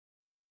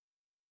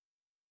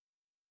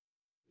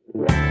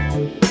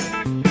સ્વાધ્યાય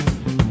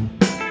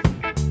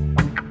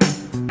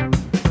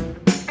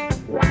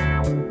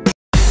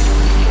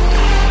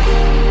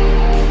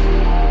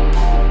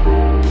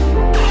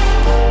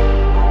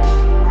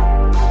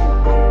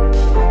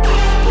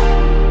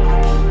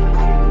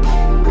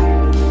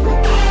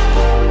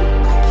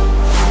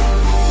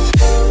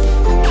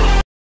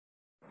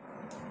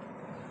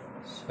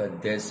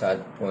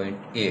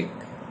 7.1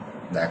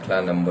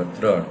 દાખલા નંબર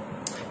 3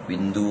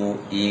 બિંદુઓ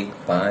 1,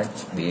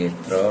 5, 2,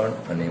 3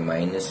 અને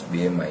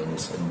 -2,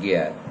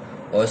 -11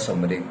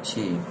 અસમરેખ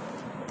છે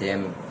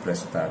તેમ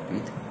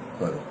પ્રસ્થાપિત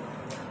કરો।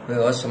 હવે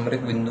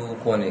અસમરેખ બિંદુઓ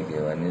કોને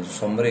કહેવાય?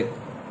 સમરેખ,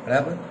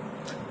 બરાબર।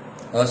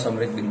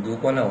 અસમરેખ બિંદુઓ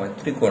કોના હોય?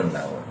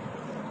 ત્રિકોણના હોય,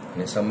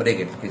 અને સમરેખ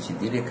એટલે કે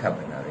સીધી રેખા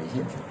બનાવે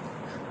છે।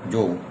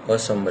 જો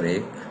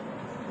અસમરેખ,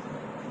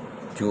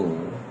 જો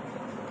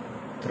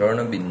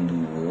 3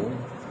 બિંદુઓ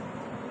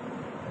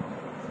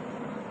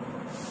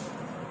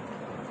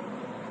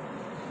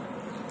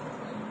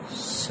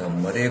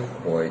સમરેખ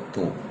હોય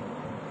તો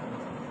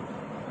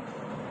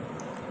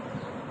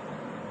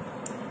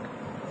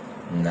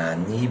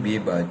નાની બે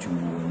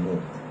બાજુઓનો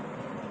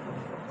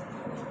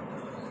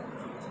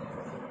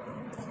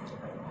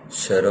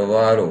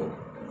સરવાળો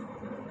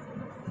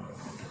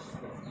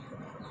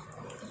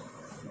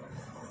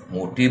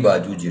મોટી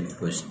બાજુ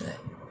જેટલો જ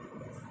થાય,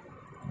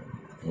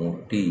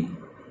 મોટી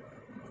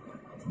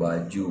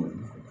બાજુ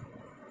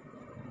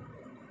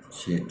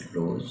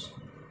જેટલો જ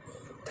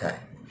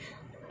થાય।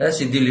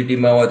 સીધી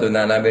લીટીમાં હોય તો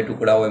નાના બે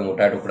ટુકડા હોય,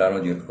 મોટા ટુકડાનો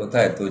જેટલો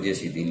થાય તો જે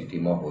સીધી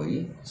લીટીમાં હોઈ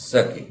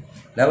શકે,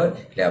 બરાબર।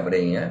 એટલે આપણે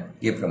અહીંયા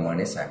એ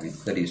પ્રમાણે સાબિત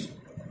કરીશું।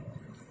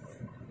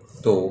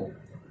 તો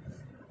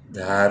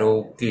ધારો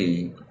કે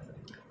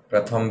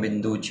પ્રથમ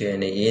બિંદુ છે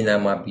એને એ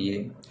નામ આપીએ,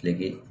 એટલે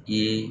કે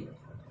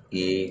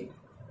A1,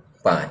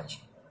 5।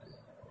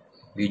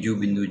 બીજું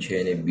બિંદુ છે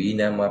એને બી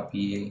નામ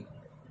આપીએ,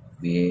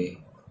 2,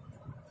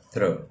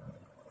 3।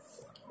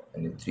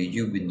 અને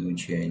ત્રીજું બિંદુ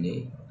છે એને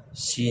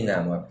સી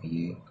નામ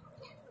આપીએ,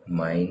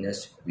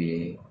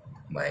 -2,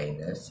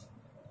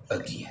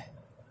 -11।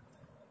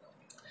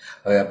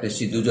 હવે આપણે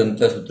સીધું જ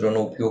અંતર સૂત્રનો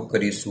ઉપયોગ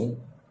કરીશું,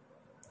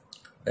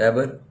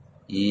 બરાબર।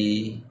 એ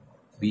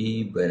બી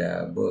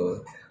બરાબર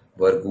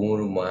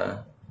વર્ગમૂળમાં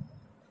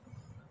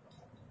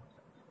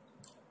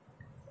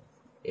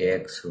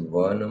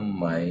x1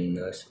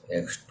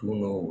 - x2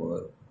 નો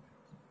વર્ગ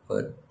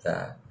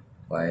વત્તા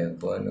y1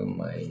 - y2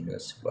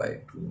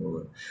 નો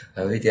વર્ગ।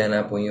 હવે ધ્યાન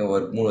આપો, અહીંયા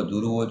વર્ગમૂળ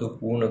અધૂરું હોય તો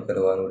પૂર્ણ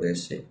કરવાનું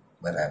રહેશે,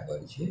 બરાબર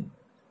છે।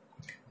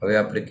 હવે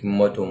આપણે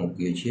કિંમતો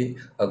મૂકીએ છીએ।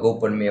 અગાઉ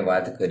પણ મેં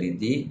વાત કરી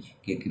હતી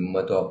કે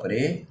કિંમતો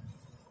આપણે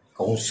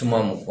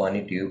કૌંસમાં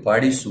મૂકવાની ટેવ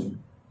પાડીશું,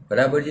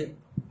 બરાબર છે।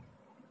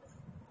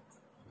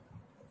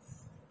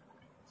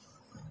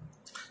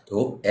 તો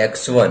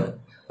x1,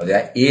 હવે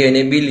આ a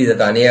અને b લીધા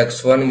હતા, આને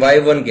x1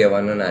 y1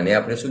 કહેવાના, અને આને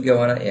આપણે શું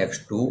કહેવાના?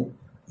 x2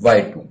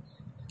 y2,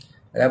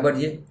 બરાબર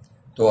છે।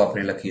 તો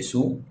આપણે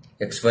લખીશું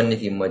x1 ની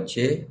કિંમત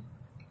છે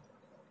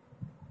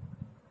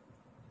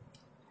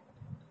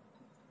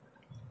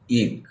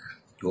 1,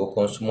 તો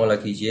કૌંસમાં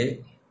લખી છે,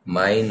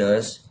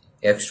 માઇનસ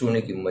x2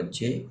 ની કિંમત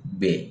છે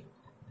 2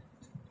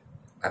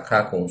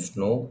 આખા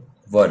કૌંસનો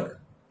વર્ગ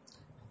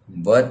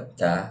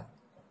વત્તા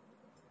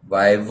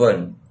y1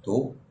 તો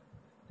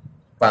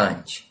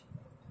 5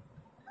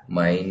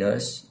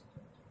 માઇનસ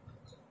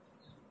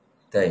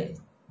 3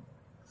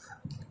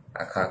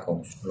 આખા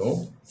કૌંસનો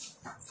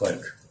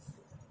વર્ગ।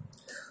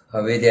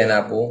 હવે ધ્યાન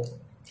આપો,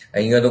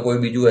 અહીંયા તો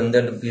કોઈ બીજું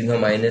અંદર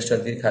માઇનસ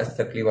નથી, ખાસ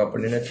તકલીફ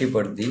આપણને નથી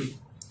પડતી।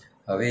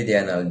 હવે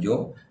ધ્યાન આપજો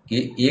કે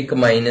 1 -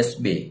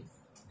 2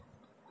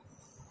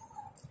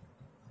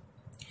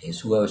 એ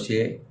શું આવશે?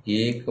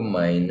 1 -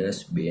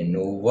 2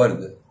 નો વર્ગ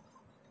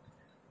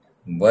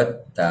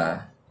વત્તા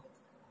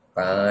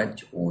 5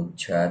 -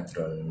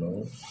 3 નો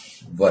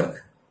વર્ગ।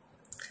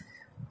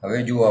 હવે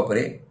જુઓ,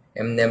 આપણે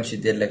એમને એમ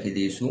સીધે લખી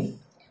દઈશું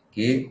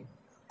કે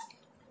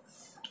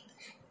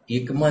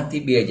 1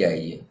 માંથી 2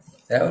 જાય,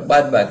 બરાબર,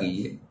 બાદ બાકી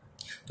છે,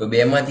 તો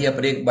 2 માંથી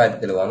આપણે 1 બાદ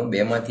કરવાનું,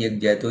 2 માંથી 1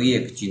 જાય તો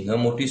 1, ચિહ્ન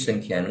મોટી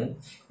સંખ્યાનું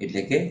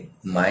એટલે કે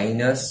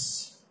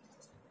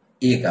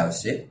 -1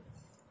 આવશે।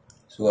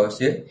 શું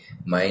આવશે?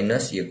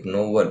 -1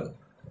 નો વર્ગ,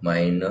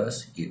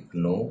 -1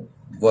 નો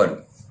વર્ગ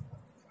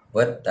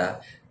વત્તા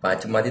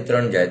 5 માંથી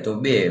 3 જાય તો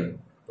 2,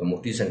 તો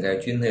મોટી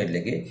સંખ્યાનું ચિહ્ન એટલે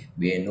કે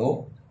 2 નો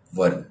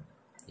વર્ગ,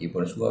 એ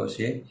પણ શું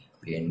આવશે?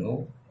 2 નો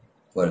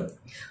વર્ગ।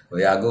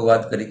 હવે આગળ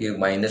વાત કરી કે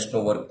માઇનસનો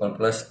વર્ગ પણ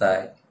પ્લસ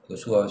થાય તો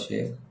શું આવશે?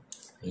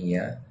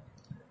 અહીંયા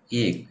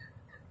 1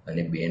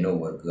 અને 2 નો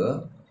વર્ગ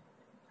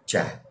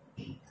 4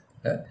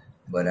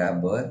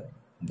 બરાબર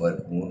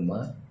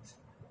વર્ગમૂળમાં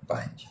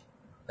 5,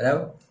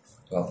 બરાબર।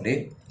 તો આપણે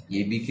એ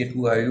બી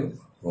કેટલું આવ્યું?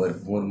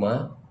 વર્ગમૂળમાં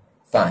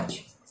 5।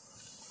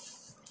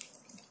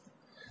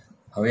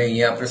 હવે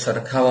અહીંયા આપણે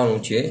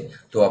સરખાવવાનું છે,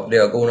 તો આપણે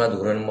અગાઉના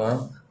ધોરણમાં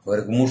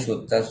વર્ગમૂળ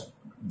શોધતા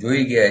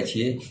જોઈ ગયા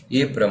છીએ, એ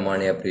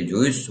પ્રમાણે આપણે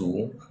જોઈશું।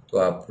 તો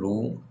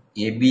આપણું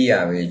એ બી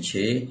આવે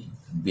છે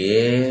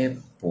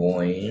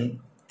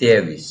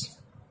 2.23,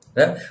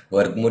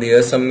 વર્ગમૂળ એ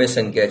અસમ્ય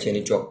સંખ્યા છે,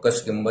 એની ચોક્કસ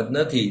કિંમત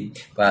નથી,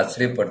 પણ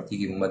આશરે પડતી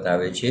કિંમત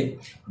આવે છે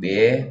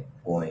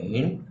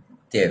 2.23।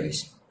 27.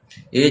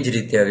 એ જ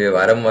રીતે હવે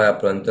વારંવાર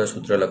આપણે અંતર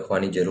સૂત્ર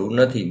લખવાની જરૂર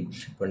નથી,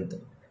 પણ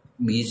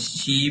BC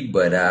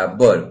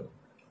બરાબર,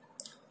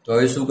 તો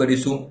હવે શું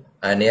કરીશું,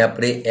 આને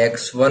આપણે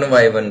x1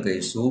 y1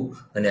 કહીશું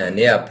અને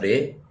આને આપણે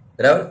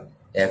બરાબર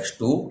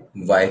x2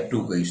 y2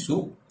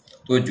 કહીશું.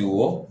 તો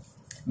જુઓ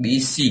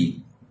BC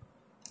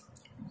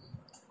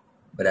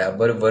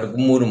બરાબર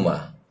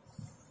વર્ગમૂળમાં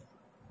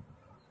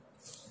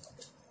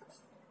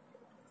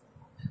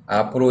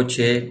આપણો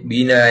છે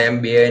બી ના આયામ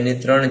 2 અને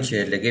 3 છે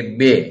એટલે કે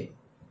 2.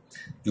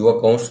 જુઓ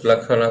કૌંસ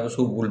લખવાના તો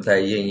શું ભૂલ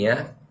થાય છે,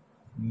 અહીંયા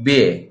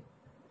 2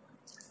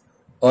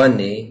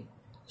 અને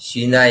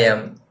સી ના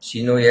આયામ,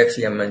 સી નો x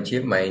યામન છે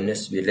 -2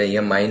 એટલે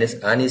અહીંયા માઇનસ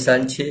આ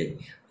નિશાન છે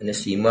અને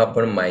સી માં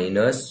પણ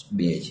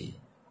 -2 છે.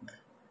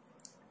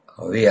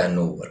 હવે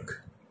આનો વર્ગ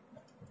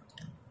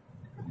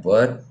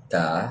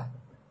વત્તા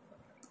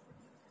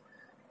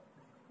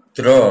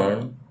 3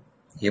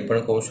 એ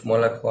પણ કૌંસમાં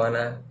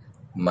લખવાના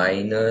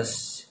માઇનસ,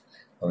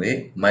 હવે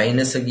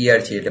 -11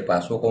 છે એટલે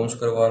પાછો કૌંસ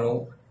કરવાનો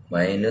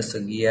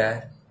 -11,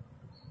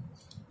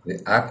 હવે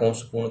આ કૌંસ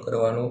પૂર્ણ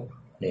કરવાનો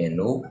અને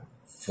એનો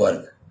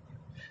વર્ગ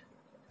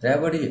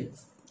બરાબર છે.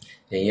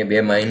 અહીંયા બે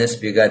માઇનસ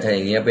ભેગા થાય,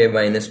 અહીંયા બે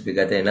માઇનસ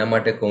ભેગા થાય, એના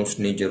માટે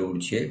કૌંસની જરૂર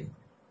છે.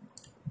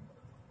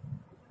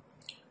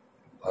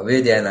 હવે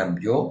ધ્યાન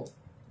આપજો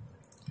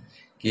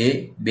કે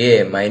 2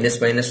 માઇનસ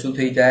માઇનસ શું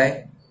થઈ જાય,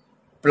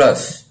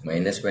 પ્લસ,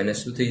 માઇનસ માઇનસ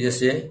શું થઈ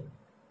જશે,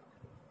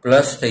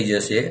 પ્લસ થઈ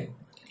જશે.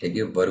 એટલે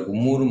કે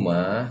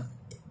વર્ગમૂળમાં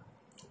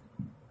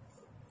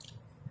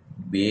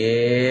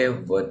 2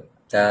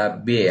 વત્તા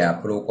 2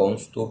 આપણો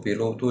કૌંસ તો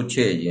પેલો તો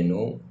છે જ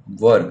એનો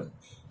વર્ગ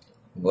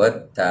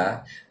વત્તા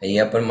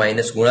અહીંયા પણ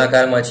માઇનસ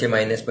ગુણાકારમાં છે,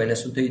 માઇનસ માઇનસ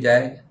શું થઈ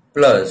જાય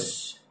પ્લસ,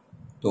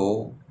 તો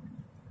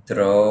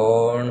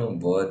 3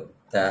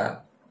 વત્તા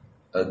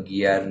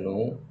 11 નો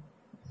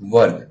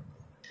વર્ગ,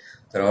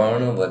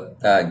 3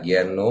 વત્તા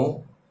 11 નો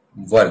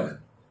વર્ગ.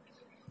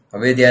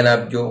 હવે ધ્યાન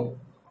આપજો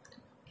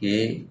કે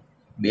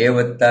 2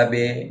 વત્તા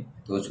 2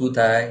 તો શું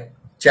થાય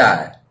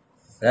 4,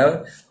 બરાબર.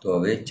 તો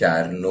હવે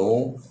 4 નો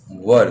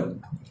વર્ગ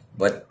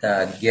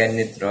વત્તા 11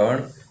 ને 3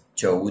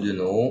 14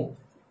 નો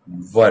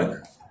વર્ગ.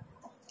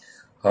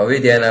 હવે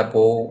ધ્યાન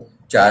આપો,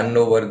 4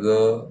 નો વર્ગ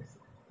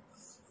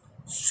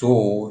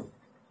 16,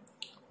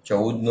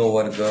 14 નો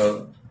વર્ગ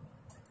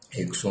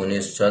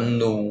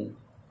 196,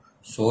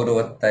 16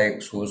 વત્તા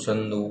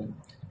 196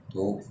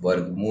 તો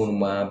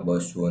વર્ગમૂળમાં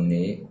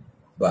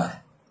 212.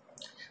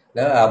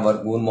 આ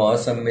વર્ગમૂળમાં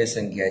અસમય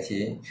સંખ્યા છે,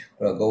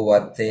 પણ અગાઉ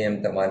વાત થઈ એમ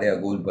તમારે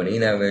અગાઉ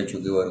ભણીને આવ્યા છો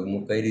કે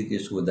વર્ગમૂળ કઈ રીતે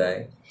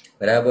શોધાય,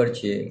 બરાબર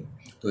છે.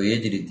 તો એ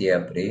જ રીતે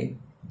આપણે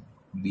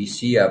BC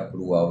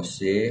આપણું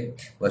આવશે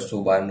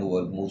 212 નું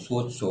વર્ગમૂળ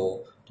શોધશો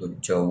તો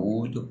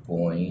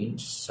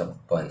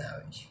 14.56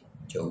 આવે છે,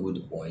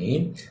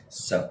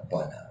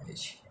 14.56 આવે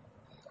છે.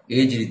 એ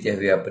જ રીતે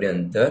હવે આપણે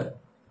અંતર,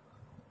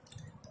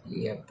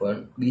 અહીંયા પણ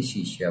BC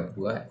છે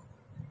આપણું, આ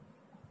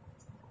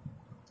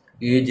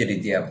એ જ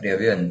રીતે આપણે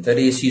હવે અંતર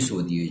AC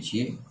શોધીએ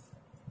છીએ.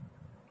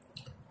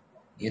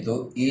 એ તો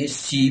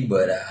AC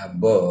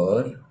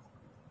બરાબર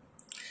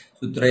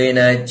સૂત્ર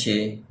એના જ છે,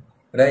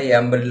 બરાબર.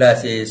 આમ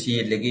બદલાશે, AC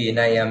એટલે કે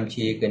એના આયામ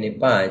છે 1 અને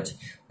 5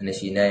 અને C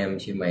ના આયામ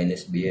છે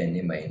 -2 અને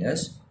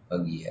 -11,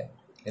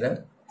 બરાબર.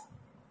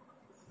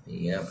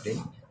 અહીંયા આપણે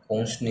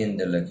કૌંસની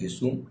અંદર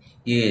લખીશું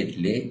એ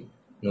એટલે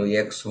નો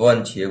x1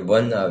 છે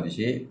 1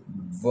 આવશે,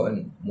 1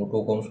 મોટો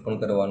કૌંસ પણ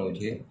કરવાનો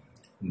છે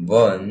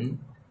 1,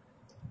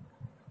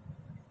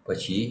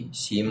 પછી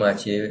C માં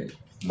છે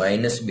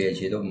 -2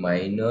 છે તો -2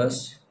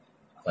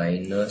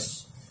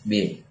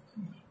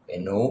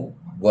 એનો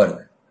વર્ગ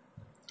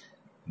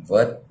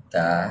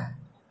વત્તા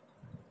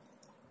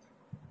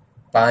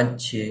 5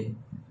 છે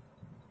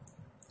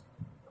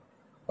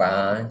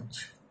 5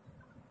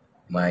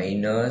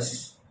 માઇનસ,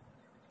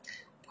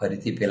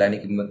 ફરીથી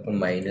પહેલાની કિંમત પણ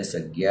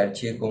 -11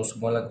 છે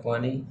કૌંસમાં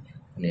લખવાની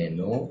અને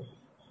એનો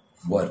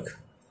વર્ગ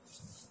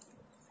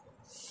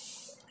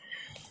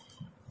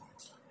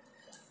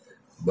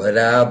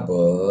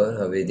બરાબર.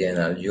 હવે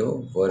ધ્યાન આપજો,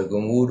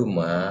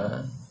 વર્ગમૂળમાં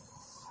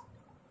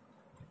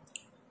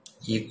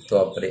એક તો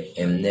આપણે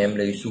એમને એમ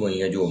લઈશું,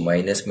 અહીંયા જો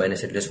માઇનસ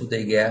માઇનસ એટલે શું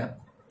થઈ ગયા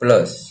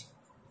પ્લસ,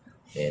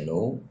 એનો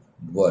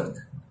વર્ગ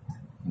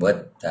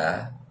વત્તા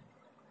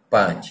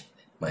 5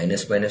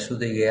 માઇનસ માઇનસ શું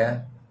થઈ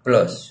ગયા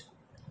પ્લસ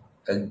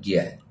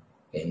 11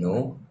 એનો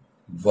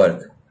વર્ગ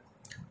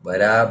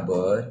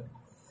બરાબર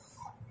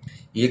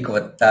 1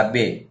 વત્તા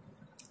 2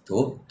 તો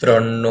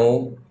 3 નો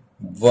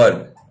વર્ગ,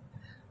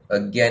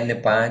 11 ને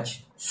 5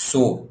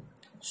 16,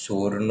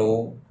 16 નો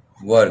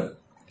વર્ગ.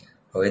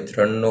 હવે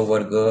 3 નો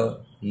વર્ગ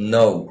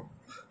 9,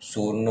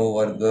 16 નો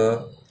વર્ગ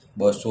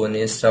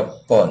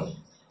 256,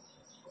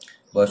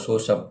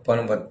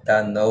 256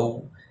 વત્તા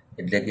 9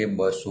 એટલે કે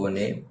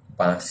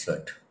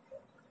 265,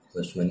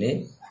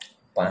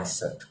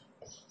 265.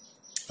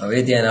 હવે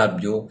ધ્યાન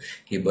આપજો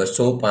કે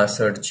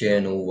 265 છે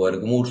એનું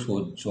વર્ગમૂળ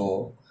શોધશો,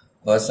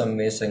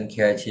 અસમય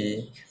સંખ્યા છે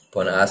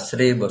પણ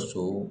આશરે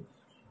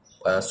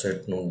 265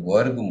 નું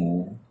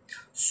વર્ગમૂળ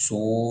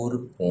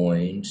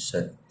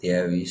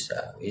 16.27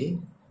 આવે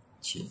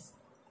છે.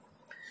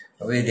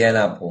 હવે ધ્યાન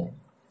આપો,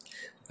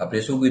 આપણે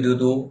શું કીધું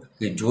હતું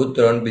કે જો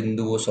 3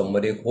 બિંદુઓ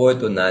સમરેખ હોય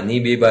તો નાની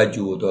 2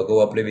 બાજુઓ, તો અગાઉ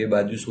આપણે 2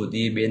 બાજુ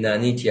શોધી, 2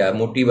 નાની છે, આ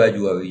મોટી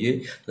બાજુ આવી છે,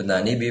 તો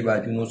નાની 2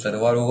 બાજુનો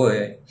સરવાળો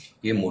હોય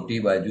એ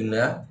મોટી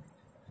બાજુના,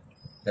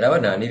 બરાબર,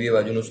 નાની 2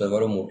 બાજુનો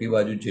સરવાળો મોટી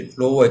બાજુ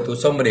જેટલો હોય તો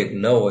સમરેખ,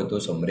 ન હોય તો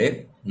સમરેખ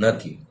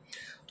નથી.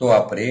 તો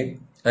આપણે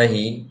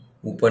અહીં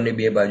ઉપરની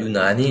 2 બાજુ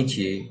નાની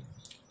છે,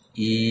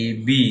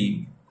 AB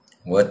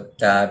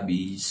વત્તા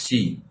BC,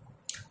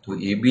 તો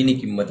AB ની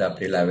કિંમત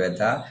આપણે લાવ્યા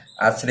હતા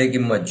આશરે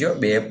કિંમત જો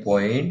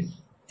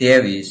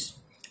 2.23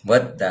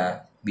 વત્તા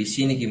BC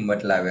ની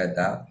કિંમત લાવ્યા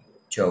હતા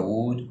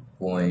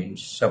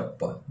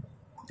 14.56.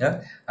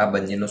 આ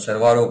બંનેનો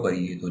સરવાળો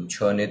કરીએ તો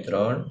 6 ને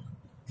 3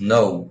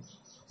 9,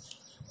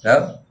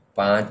 બરાબર,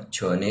 5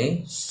 6 ને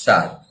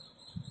 7,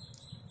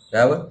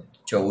 બરાબર,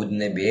 14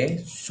 ને 2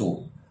 16,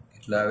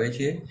 કેટલા આવે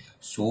છે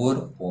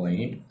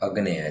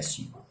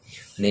 16.79.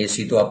 અને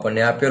એસી તો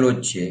આપણને આપેલો જ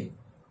છે,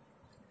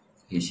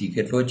 એસી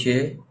કેટલો છે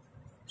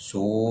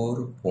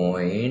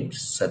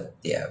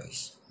 16.27.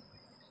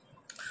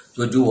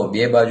 તો જુઓ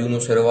 2 બાજુનો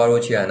સરવાળો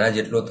છે, આના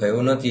જેટલો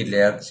થયો નથી એટલે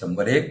આ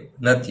સમરેખ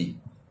નથી.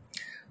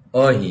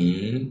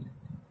 અહીં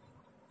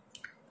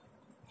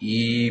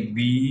AB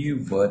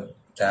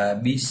વત્તા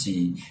BC,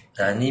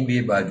 નાની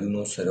 2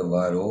 બાજુનો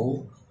સરવાળો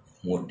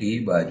મોટી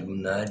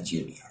બાજુના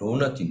જેટલો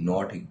નથી,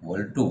 નોટ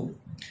ઇક્વલ ટુ,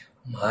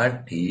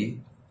 માટે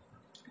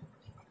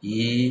A,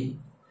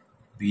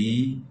 B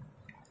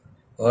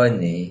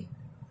અને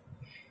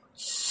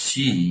C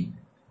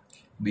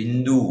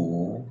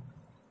બિંદુઓ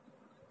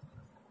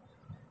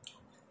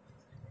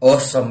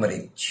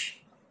અસમરેખ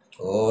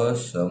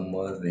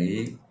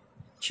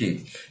છે.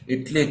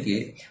 એટલે કે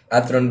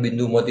આ 3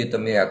 બિંદુમાંથી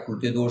તમે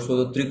આકૃતિ દોરશો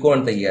તો ત્રિકોણ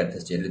તૈયાર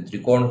થશે. એટલે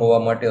ત્રિકોણ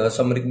હોવા માટે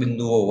અસમરેખ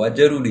બિંદુઓ હોવા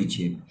જરૂરી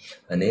છે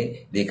અને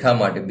રેખા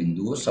માટે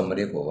બિંદુઓ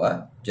સમરેખ હોવા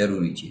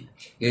જરૂરી છે.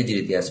 એ જ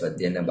રીતે આ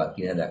સ્વાધ્યાયના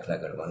બાકીના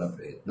દાખલા ગણવાનો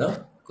પ્રયત્ન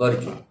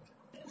કરજો.